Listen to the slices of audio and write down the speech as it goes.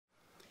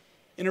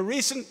In a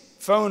recent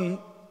phone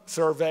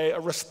survey, a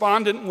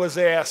respondent was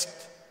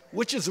asked,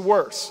 which is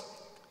worse,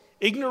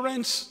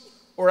 ignorance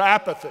or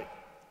apathy?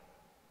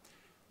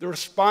 The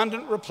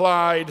respondent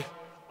replied,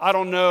 I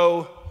don't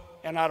know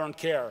and I don't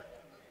care.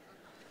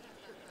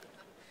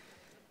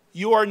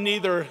 You are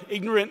neither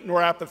ignorant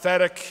nor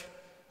apathetic.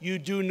 You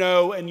do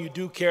know and you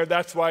do care.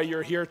 That's why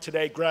you're here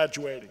today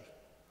graduating.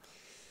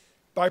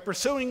 By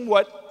pursuing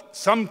what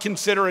some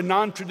consider a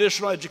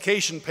non-traditional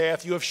education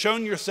path, you have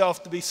shown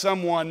yourself to be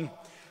someone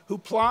who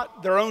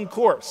plot their own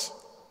course,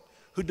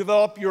 who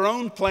develop your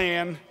own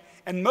plan,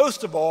 and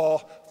most of all,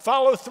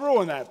 follow through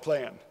on that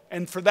plan.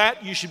 And for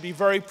that, you should be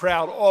very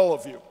proud, all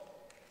of you.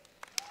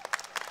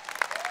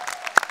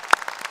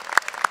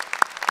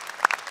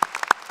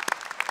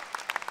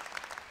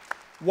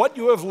 What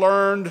you have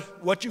learned,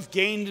 what you've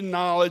gained in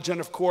knowledge,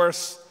 and of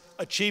course,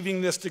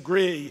 achieving this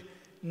degree,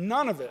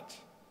 none of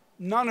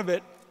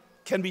it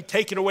can be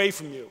taken away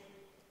from you.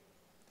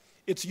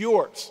 It's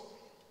yours.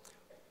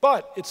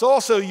 But it's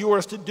also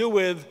yours to do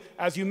with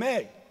as you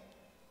may.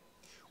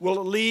 Will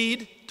it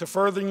lead to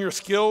furthering your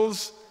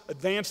skills,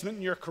 advancement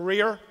in your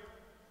career?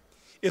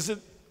 Is it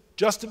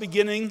just the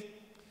beginning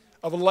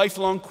of a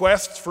lifelong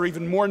quest for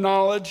even more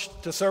knowledge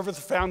to serve as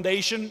a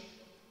foundation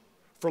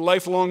for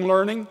lifelong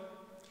learning?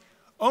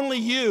 Only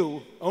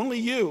you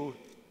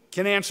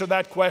can answer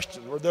that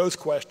question or those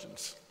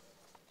questions.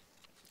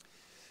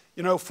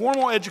 You know,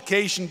 formal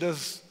education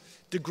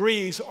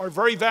degrees are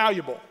very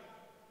valuable.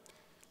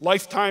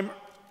 Lifetime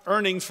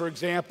earnings, for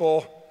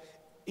example,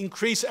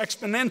 increase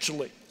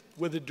exponentially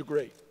with a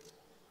degree.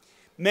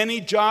 Many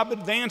job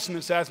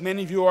advancements, as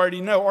many of you already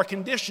know, are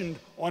conditioned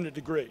on a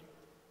degree.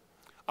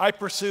 I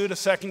pursued a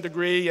second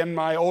degree, and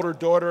my older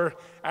daughter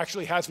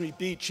actually has me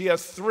beat. She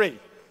has 3.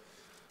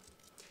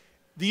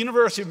 The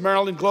University of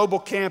Maryland Global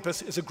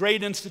Campus is a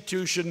great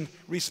institution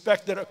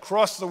respected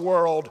across the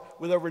world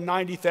with over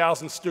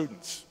 90,000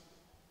 students.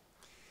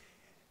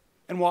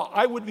 And while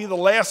I would be the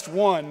last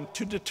one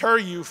to deter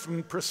you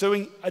from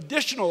pursuing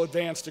additional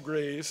advanced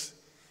degrees,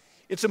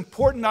 it's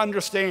important to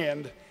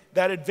understand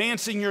that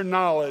advancing your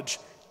knowledge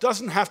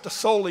doesn't have to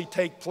solely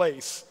take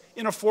place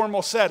in a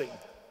formal setting,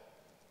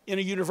 in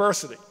a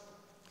university.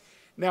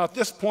 Now, at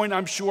this point,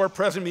 I'm sure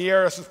President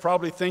Mieres is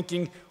probably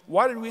thinking,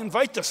 why did we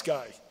invite this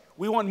guy?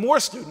 We want more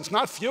students,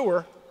 not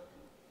fewer.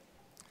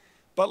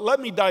 But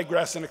let me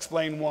digress and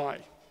explain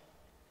why.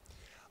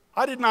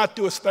 I did not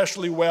do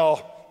especially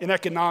well in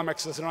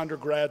economics as an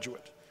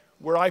undergraduate,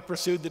 where I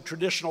pursued the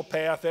traditional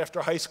path. After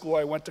high school,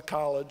 I went to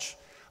college.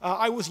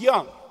 I was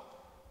young.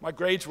 My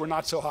grades were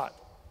not so hot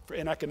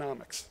in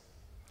economics.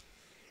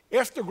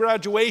 After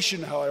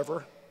graduation,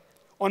 however,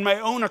 on my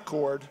own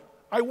accord,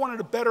 I wanted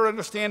a better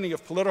understanding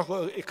of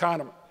political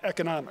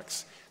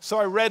economics. So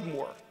I read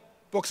more,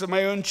 books of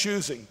my own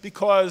choosing,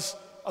 because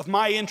of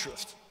my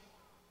interest.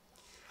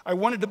 I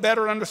wanted to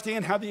better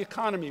understand how the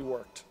economy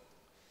worked.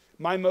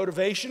 My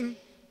motivation,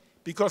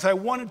 because I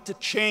wanted to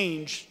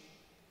change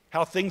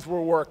how things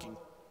were working.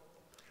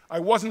 I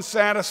wasn't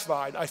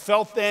satisfied. I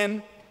felt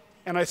then,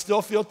 and I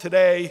still feel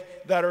today,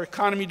 that our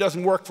economy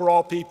doesn't work for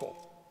all people.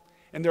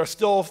 And there's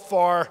still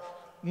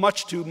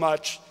much too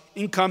much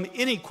income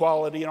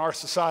inequality in our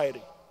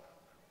society.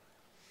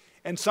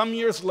 And some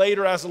years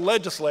later, as a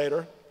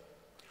legislator,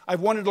 I've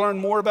wanted to learn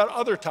more about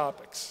other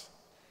topics: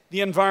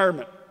 the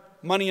environment,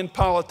 money and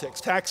politics,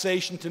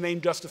 taxation, to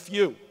name just a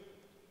few.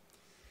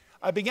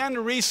 I began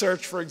to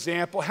research, for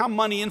example, how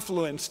money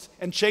influenced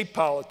and shaped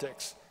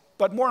politics,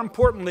 but more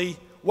importantly,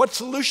 what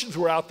solutions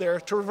were out there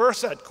to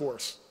reverse that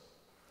course.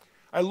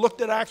 I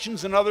looked at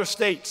actions in other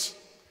states.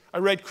 I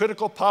read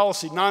critical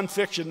policy,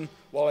 nonfiction,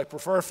 while I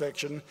prefer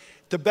fiction,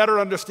 to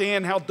better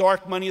understand how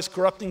dark money is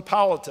corrupting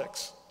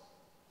politics.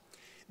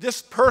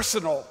 This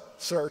personal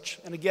search,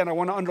 and again, I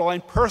want to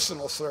underline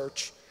personal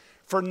search,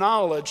 for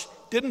knowledge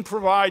didn't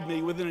provide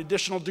me with an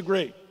additional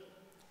degree,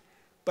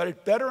 but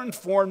it better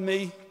informed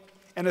me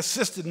and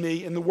assisted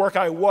me in the work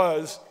I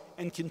was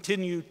and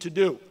continue to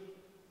do.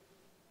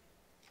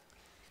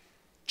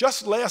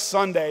 Just last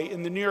Sunday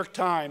in the New York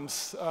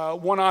Times,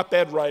 one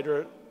op-ed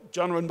writer, a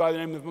gentleman by the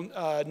name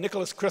of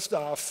Nicholas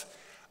Kristof,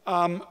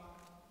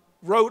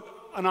 wrote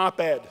an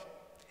op-ed,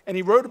 and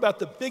he wrote about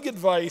the big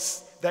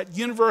advice that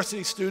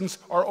university students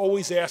are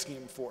always asking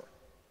him for.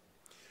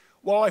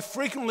 While I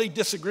frequently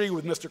disagree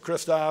with Mr.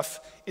 Kristof,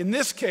 in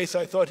this case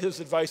I thought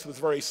his advice was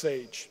very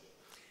sage.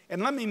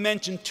 And let me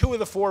mention 2 of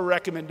the 4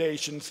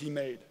 recommendations he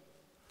made.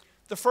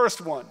 The first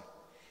one,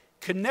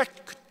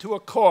 connect to a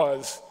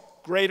cause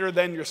greater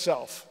than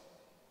yourself.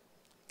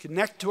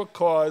 Connect to a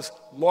cause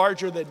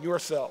larger than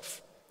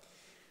yourself.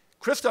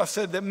 Kristof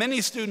said that many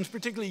students,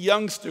 particularly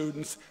young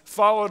students,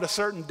 followed a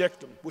certain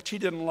dictum, which he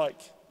didn't like,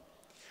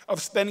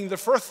 of spending the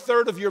first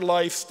third of your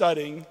life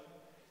studying,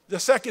 the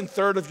second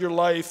third of your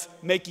life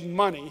making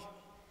money,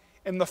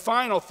 and the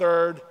final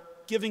third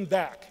giving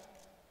back.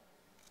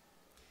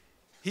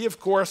 He,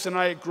 of course, and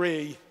I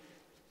agree,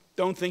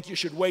 don't think you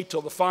should wait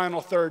till the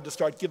final third to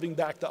start giving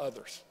back to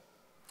others.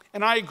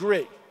 And I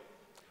agree.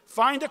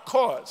 Find a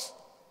cause.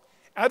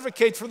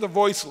 Advocate for the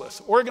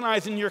voiceless.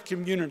 Organize in your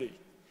community.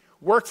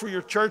 Work for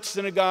your church,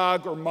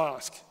 synagogue, or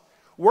mosque.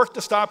 Work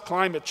to stop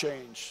climate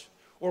change,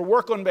 or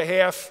work on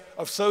behalf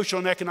of social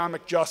and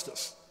economic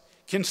justice.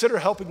 Consider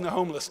helping the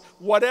homeless.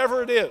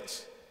 Whatever it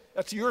is,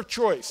 that's your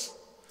choice.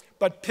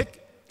 But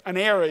pick an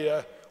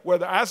area,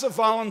 whether as a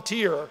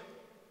volunteer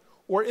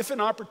or if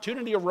an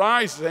opportunity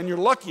arises and you're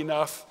lucky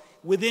enough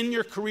within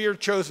your career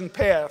chosen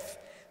path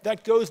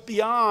that goes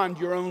beyond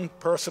your own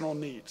personal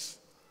needs.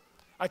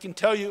 I can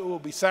tell you it will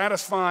be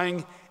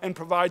satisfying and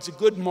provides a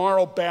good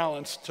moral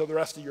balance to the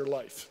rest of your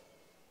life.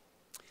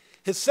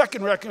 His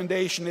second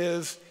recommendation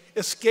is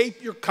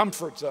escape your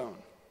comfort zone.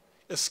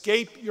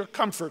 Escape your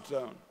comfort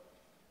zone.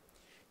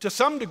 To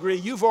some degree,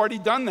 you've already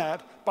done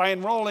that by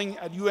enrolling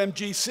at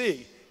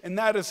UMGC, and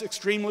that is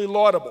extremely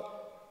laudable.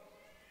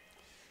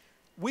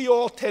 We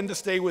all tend to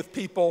stay with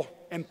people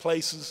and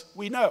places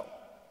we know.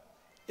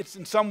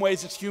 In some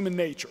ways, it's human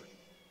nature.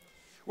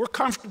 We're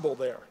comfortable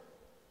there.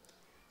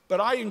 But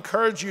I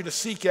encourage you to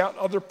seek out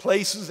other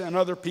places and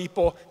other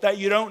people that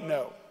you don't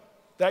know,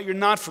 that you're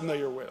not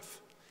familiar with.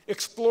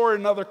 Explore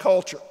another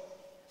culture.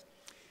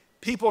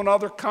 People in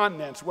other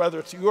continents, whether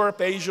it's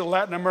Europe, Asia,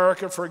 Latin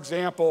America, for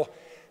example,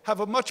 have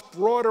a much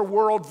broader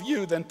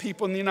worldview than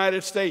people in the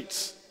United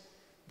States.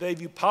 They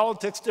view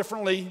politics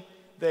differently.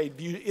 They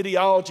view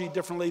ideology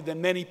differently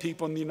than many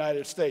people in the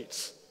United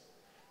States.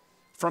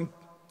 From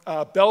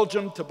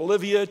Belgium to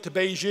Bolivia to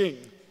Beijing,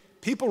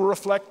 people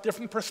reflect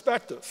different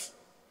perspectives.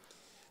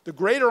 The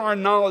greater our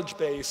knowledge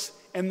base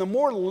and the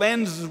more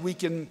lenses we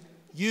can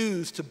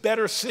use to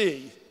better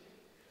see,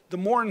 the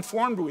more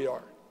informed we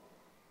are.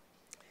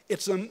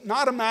 It's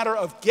not a matter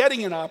of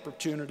getting an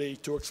opportunity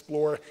to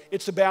explore,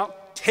 it's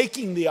about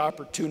taking the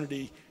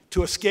opportunity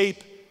to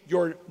escape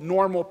your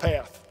normal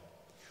path,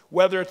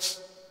 whether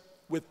it's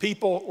with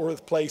people or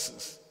with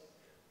places.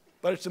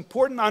 But it's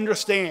important to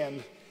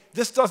understand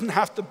this doesn't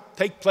have to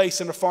take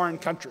place in a foreign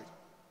country.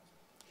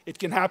 It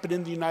can happen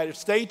in the United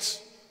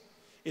States,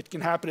 it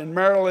can happen in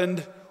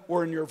Maryland,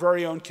 or in your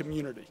very own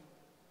community.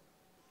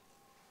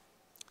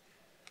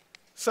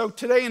 So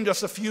today, in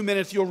just a few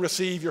minutes, you'll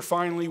receive your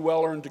finally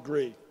well-earned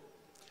degree,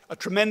 a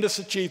tremendous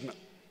achievement.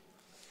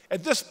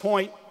 At this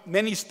point,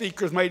 many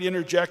speakers might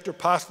interject or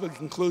possibly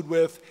conclude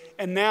with,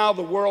 and now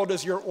the world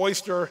is your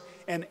oyster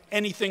and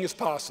anything is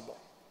possible.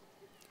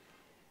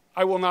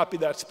 I will not be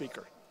that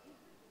speaker.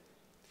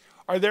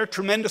 Are there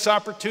tremendous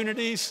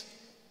opportunities?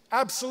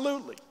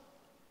 Absolutely.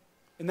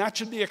 And that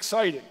should be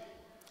exciting.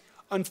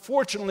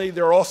 Unfortunately,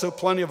 there are also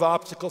plenty of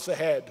obstacles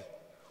ahead,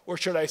 or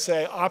should I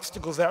say,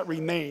 obstacles that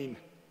remain.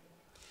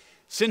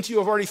 Since you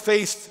have already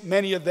faced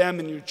many of them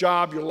in your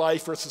job, your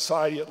life, or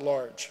society at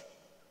large.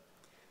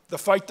 The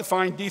fight to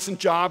find decent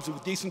jobs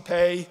with decent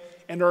pay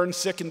and earn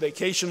sick and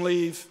vacation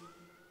leave,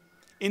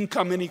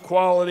 income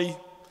inequality,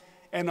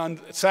 and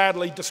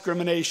sadly,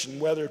 discrimination,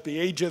 whether it be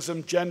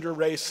ageism, gender,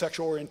 race,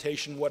 sexual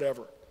orientation,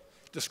 whatever.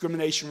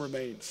 Discrimination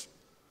remains.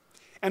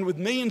 And with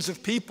millions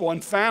of people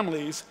and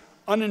families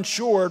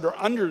uninsured or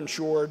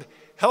underinsured,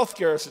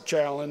 healthcare is a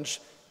challenge,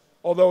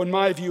 although in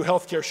my view,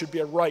 healthcare should be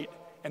a right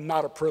and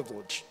not a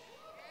privilege.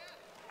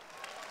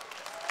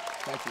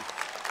 Thank you.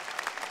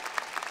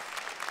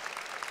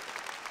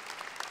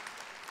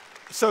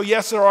 So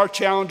yes, there are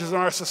challenges in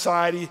our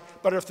society,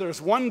 but if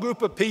there's one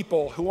group of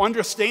people who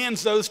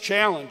understands those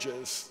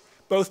challenges,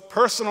 both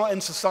personal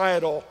and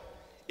societal,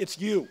 it's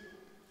you.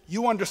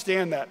 You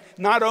understand that.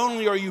 Not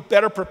only are you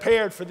better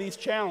prepared for these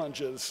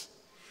challenges,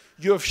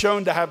 you have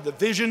shown to have the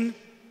vision,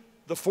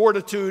 the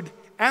fortitude,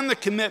 and the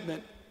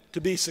commitment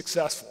to be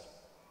successful.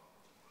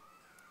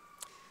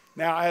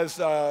 Now, as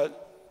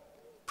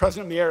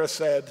President Miera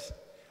said,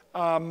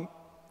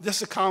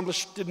 this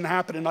accomplishment didn't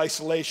happen in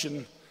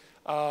isolation,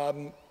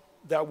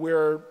 that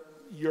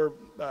you're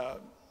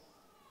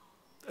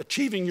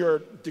achieving your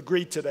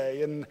degree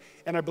today. And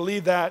I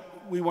believe that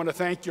we want to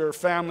thank your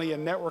family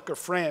and network of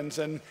friends.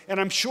 And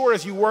I'm sure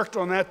as you worked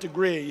on that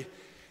degree,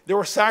 there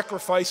were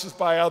sacrifices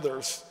by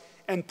others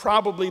and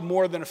probably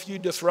more than a few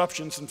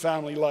disruptions in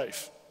family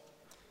life.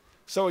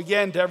 So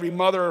again, to every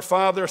mother or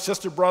father,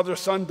 sister, brother,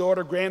 son,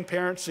 daughter,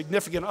 grandparent,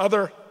 significant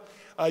other,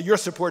 your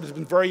support has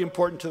been very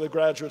important to the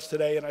graduates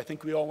today, and I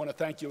think we all want to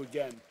thank you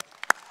again.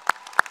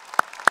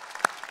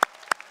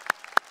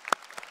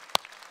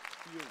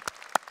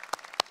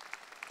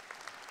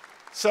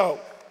 So,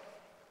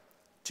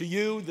 to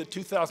you, the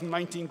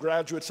 2019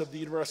 graduates of the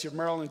University of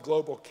Maryland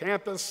Global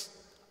Campus,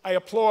 I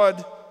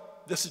applaud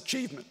this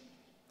achievement.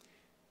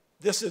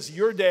 This is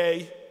your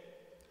day.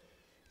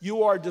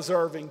 You are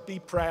deserving. Be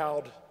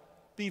proud.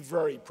 Be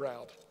very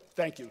proud.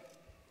 Thank you.